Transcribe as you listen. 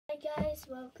guys,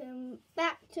 welcome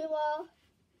back to our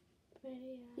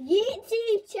Video.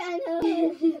 YouTube channel.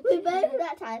 We're both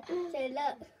that time. So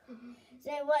look.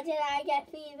 So what did I get,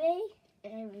 Phoebe?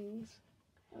 Earrings.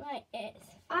 Right, it's...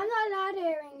 I'm not allowed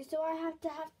earrings, so I have to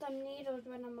have them needles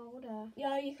when I'm older.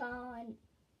 No, you can't.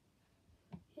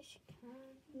 Yes, you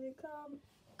can. You can't.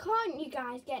 Can't you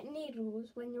guys get needles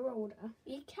when you're older?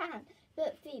 You can.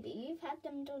 But Phoebe, you've had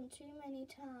them done too many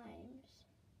times.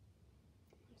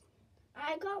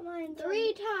 I got mine done.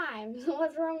 3 times.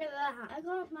 What's wrong with that? I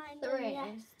got mine done 3.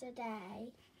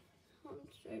 yesterday. I'm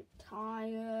so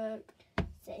tired.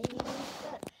 So,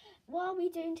 what are we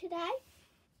doing today?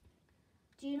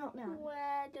 Do you not know?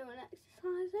 We're doing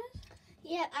exercises.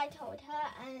 Yeah, I told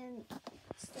her, and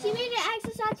She made an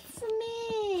exercise for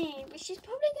me, but she's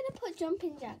probably going to put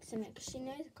jumping jacks in it because she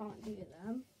knows I can't do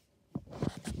them.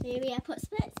 maybe I put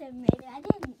splits in, maybe I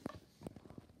didn't.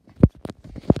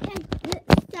 Okay,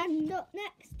 let's stand up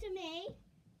next to me.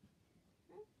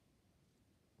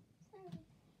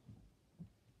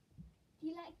 Do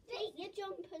you like take your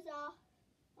jumpers off?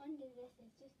 Under this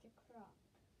is just a crop.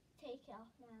 Take it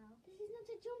off now. This is not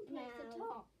a jumper, it's a No.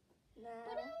 top. No.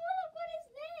 But what is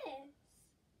this?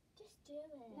 Just do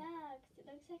it. No, because it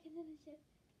looks like another just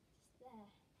there.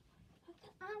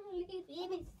 I'm leaving.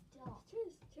 Phoebe, stop.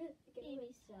 Truth. Phoebe,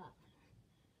 stop.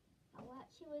 I'll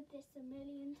watch you with this a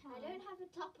million I times. don't have a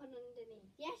top on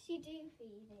underneath. Yes, you do,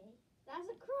 Phoebe. That's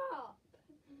a crop.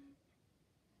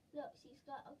 Look, she's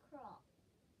got a crop.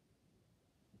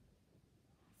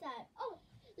 So,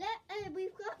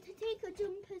 we've got to take our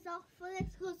jumpers off for this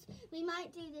because we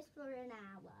might do this for an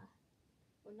hour.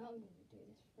 We're not going to do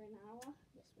this for an hour.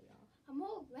 Yes, we are. I'm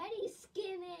already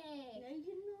skinny. No,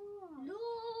 you're not.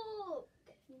 Look.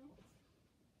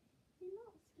 You're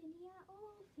not skinny at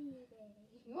all, Phoebe.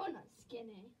 You're not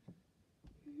skinny.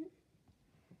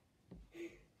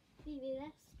 Phoebe,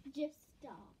 let's just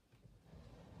start.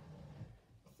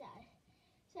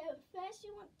 So first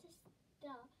you want to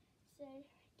start. So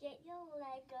get your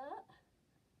leg up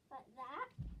like that.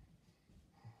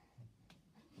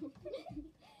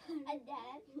 And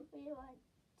then we want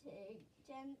to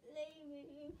gently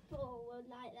move forward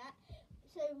like that.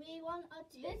 So we want our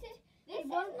This is we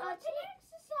not want our an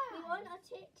exercise. we want our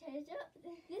toes up.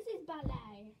 This is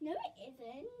ballet. No, it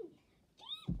isn't.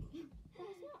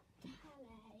 That's not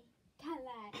ballet.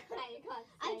 Ballet. You can't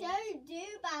I say. don't do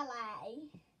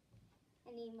ballet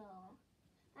anymore.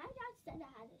 My dad said I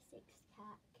had a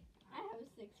six-pack. I have a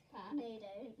 6-pack. No, you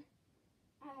don't.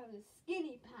 I have a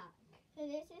skinny pack. So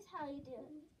this is how you do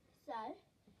it. So,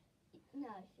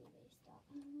 no, Phoebe, stop.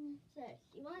 So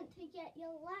you want to get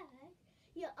your leg,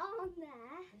 your arm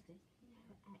there, This is no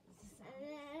and exercise.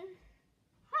 then.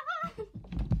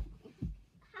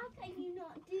 How can you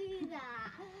not do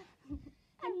that?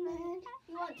 And then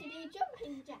you want to do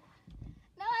jumping jack.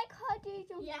 No, I can't do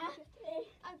jumping. Yeah.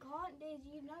 I can't, Daisy.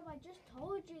 You know, I just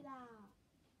told you that.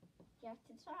 You have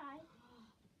to try.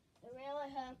 It really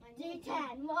hurt my Do knee.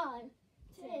 10. 1,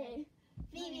 2.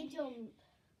 Phoebe, jump.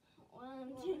 1,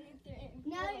 2, 3.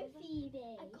 No, 4.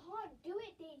 Phoebe. I can't do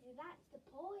it, Daisy. That's the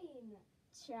point.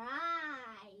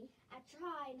 Try. I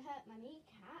try and hurt my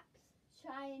kneecaps.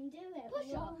 Try and do it.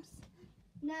 Push-ups.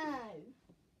 No.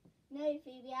 No,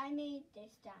 Phoebe, I made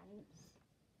this dance.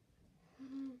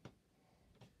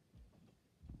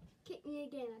 Kick me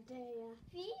again, I dare ya.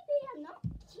 Phoebe, I'm not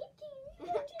kicking you.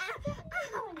 I'm just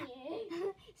standing on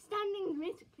you. Standing is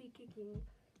basically kicking.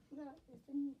 No, it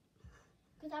isn't.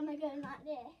 Because I'm going like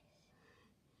this.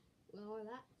 Well,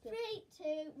 that's 3,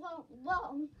 2, 1.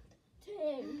 1, 2,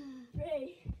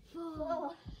 3,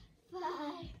 4, 5,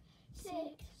 6,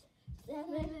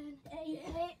 7,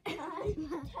 8, 9,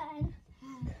 10.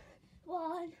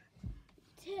 1,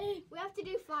 2. We have to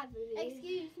do 5 of these.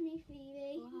 Excuse me,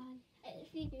 Phoebe. 1.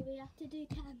 Phoebe, we have to do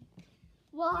 10.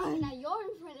 1, Now you're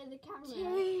in front of the camera.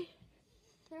 2,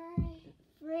 3,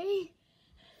 3,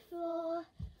 4,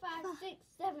 5, 6,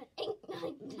 7, 8,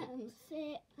 9, 10.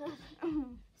 6,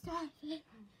 7,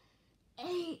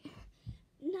 8,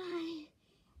 9,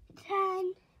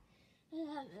 10,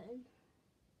 11.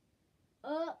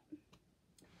 Up.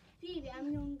 Phoebe,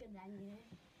 I'm younger than you.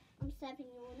 I'm 7,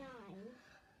 you're 9.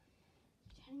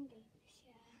 Turning date this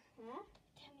year. Huh?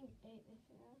 Turning date this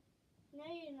year. No,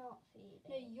 you're not, Phoebe.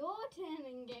 No, you're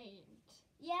turning date.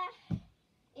 Yeah,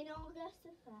 in August the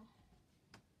 1st.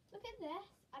 Look at this.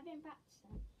 I've been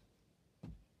practicing.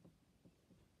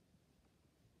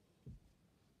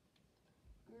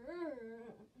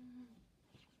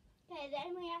 Okay,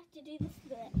 then we have to do the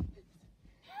split.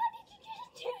 How did you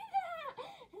just do that?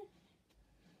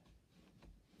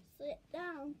 Sit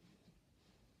down.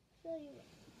 Show you.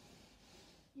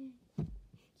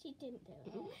 She didn't do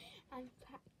it. I'm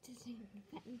practicing.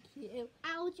 Thank you.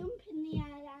 I'll jump in the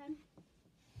air then.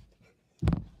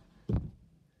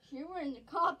 You were in the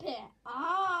carpet.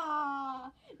 Ah.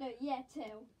 No, yeah,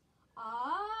 too.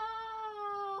 Ah.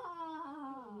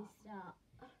 Stop.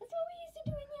 That's what we used to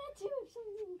do in year 2 if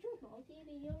someone's in trouble.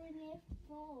 Phoebe, you're in year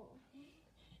 4.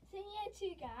 So in year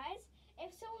 2, guys,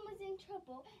 if someone was in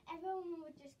trouble, everyone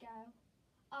would just go,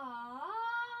 ah.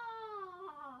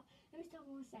 And Mr.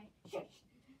 Hall would say, shush.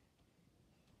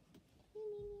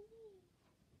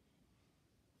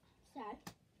 So,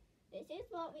 this is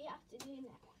what we have to do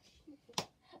now.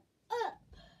 Up.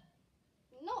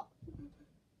 Not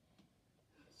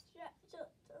Stretch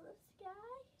up to the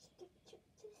sky. Stretch up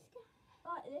to the sky.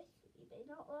 Like this, Phoebe,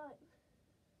 not like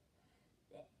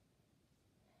this.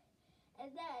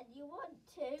 And then you want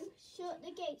to shut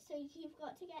the gate, so you've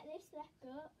got to get this leg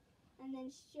up and then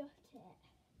shut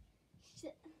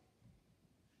it.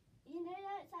 You know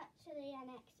that's actually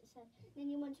an exercise. Then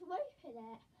you want to open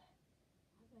it.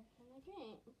 open the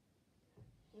gate.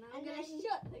 Now And I'm going to then-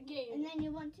 shut the gate. And then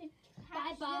you want to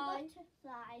catch Bye-bye. the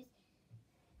butterflies.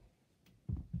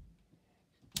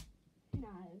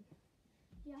 No.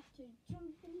 You have to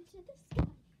jump into the sky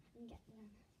and get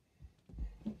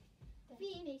them.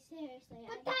 Phoebe, seriously.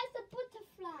 But that's a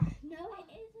butterfly. No, it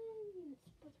isn't.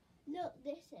 Look,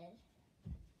 this is.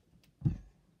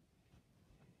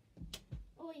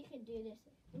 Or you can do this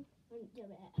and do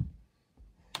it.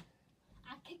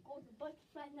 I kick all the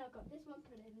butterflies. Now I've got this one,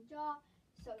 put it in a jar,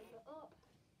 sew it up.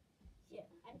 Yeah,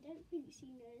 I don't think she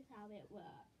knows how it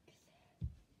works.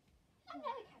 I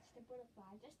never catch the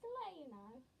butterfly, just to let you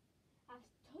know. I've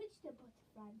touched the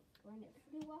butterfly before and it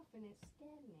flew off and it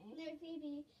scared me. No,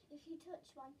 Phoebe, if you touch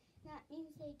one, that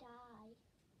means they die.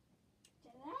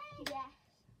 Did they? Yes.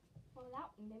 Well,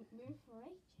 that one didn't move for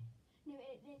ages. No,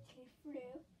 it literally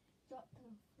flew, dropped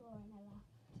on the floor and I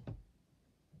laughed.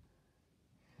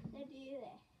 They do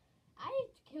this. I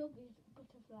used to kill these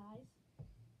butterflies.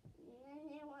 And then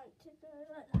you want to go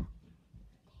like that.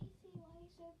 Daisy, why are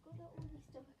you so good at all this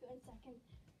stuff? Go in a second.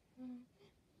 You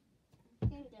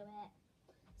can do it.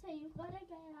 So you've got to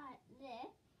go like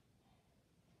this.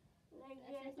 Then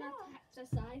This is go not down.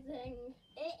 exercising.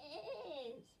 It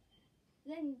is.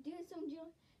 Then do some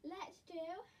let's do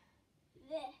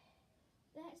This.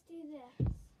 let's do this.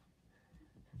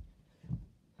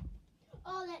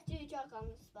 Oh, let's do jog on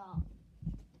the spot.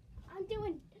 I'm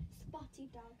doing spotty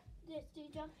dog. Let's do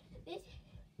jog. This.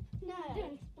 No. I'm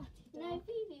doing spotty dog. No,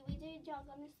 Phoebe, we do jog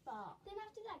on the spot. Then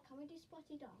after that, can we do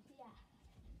spotty dog? Yeah.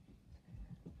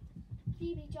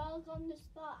 Phoebe, jog on the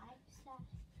spot, I said.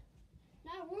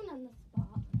 No, run on the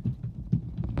spot.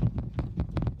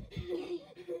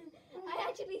 I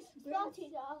actually Spotty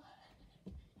dog.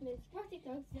 No, spotty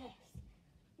dog's this.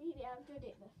 Phoebe, I've done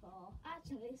it before.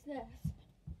 Actually, it's this.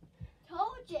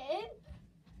 Told you.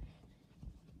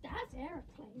 That's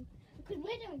aeroplane. Because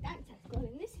we're doing dance at school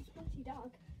and this is spotty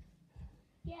dog.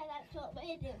 Yeah, that's what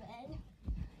we're doing.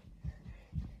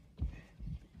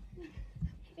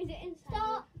 Is it inside?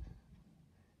 Stop.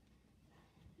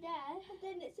 No. And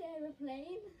then it's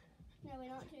aeroplane. No, we're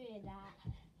not doing that.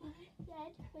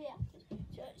 Then we have to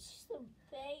touch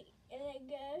something and then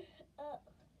go up,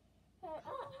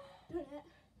 up,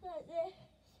 like this.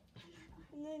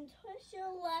 And then twist your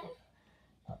leg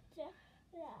up to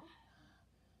there.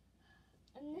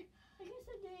 And then, I guess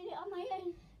I'm doing it on my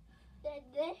own. Then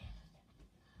this.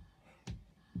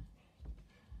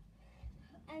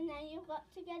 And then you've got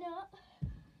to get up.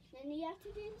 Then you have to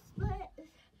do the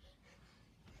splits.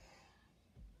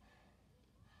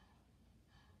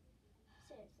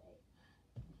 Seriously.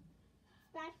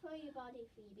 It's bad for your body,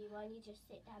 Phoebe, when you just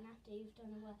sit down after you've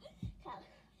done a workout.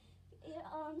 Get your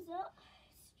arms up,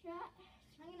 stretch.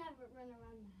 I'm going to have it run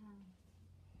around the house.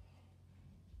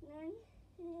 Then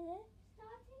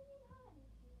Starting behind.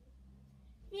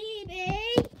 Phoebe!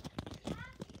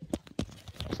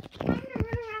 I'm going to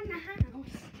run around the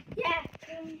house. Yeah,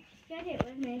 get it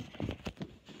with me.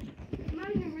 I'm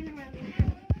going to run around the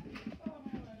house.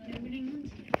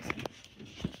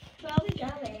 Where are we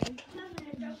going?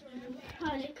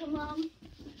 Harley, come on.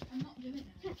 I'm not doing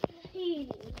it. Please.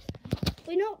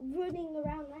 We're not running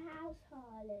around the house,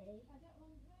 Harley.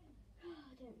 I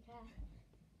don't care.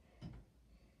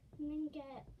 And then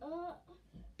get up.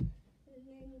 And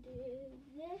then do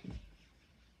this.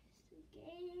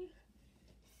 Again.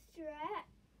 Stretch.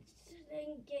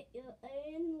 Then get your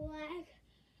own leg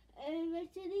over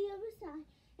to the other side.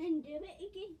 And do it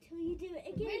again till you do it I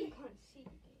again. really can't see you,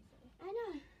 Daisy. I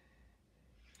know.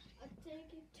 I'll take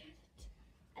it to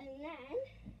and then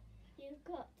you've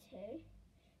got to.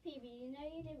 Phoebe, you know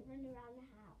you didn't run around the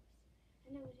house.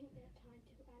 I know we didn't get time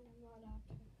to, and I'm not allowed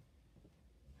to.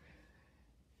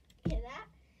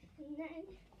 then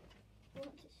you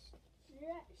want to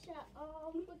stretch that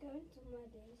arm. We're going somewhere,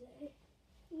 Daisy.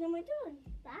 And then we're done.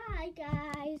 Bye,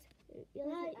 guys. Hope you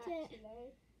liked it. Actually.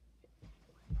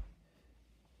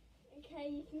 Okay,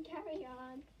 you can carry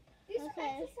on. Do some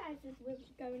Okay. exercises with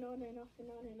going on and off and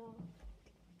on and off.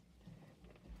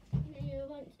 And then you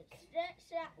want to stretch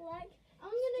that leg. I'm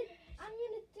gonna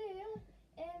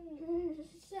do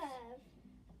serve.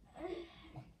 And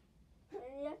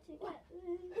you have to get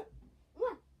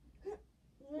What?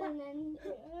 and then do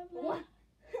it over.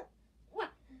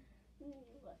 What? And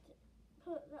you've got to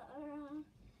put that around.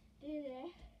 Do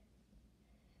this.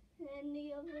 And then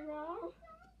the other arm.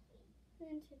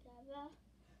 And together.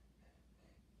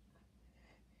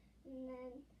 And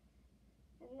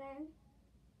then,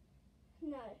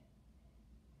 no.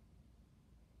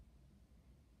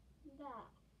 That.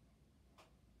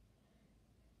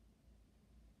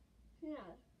 No.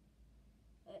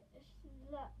 It's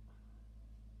that.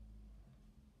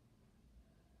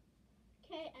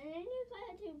 Okay, and then you've got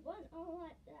to do one arm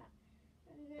like that.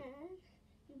 And then,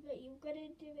 but you've got to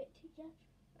do it together.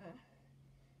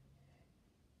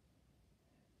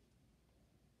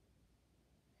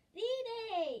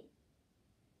 Dee!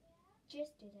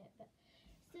 Just did it, but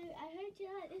so I hope you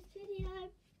like this video.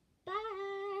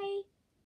 Bye!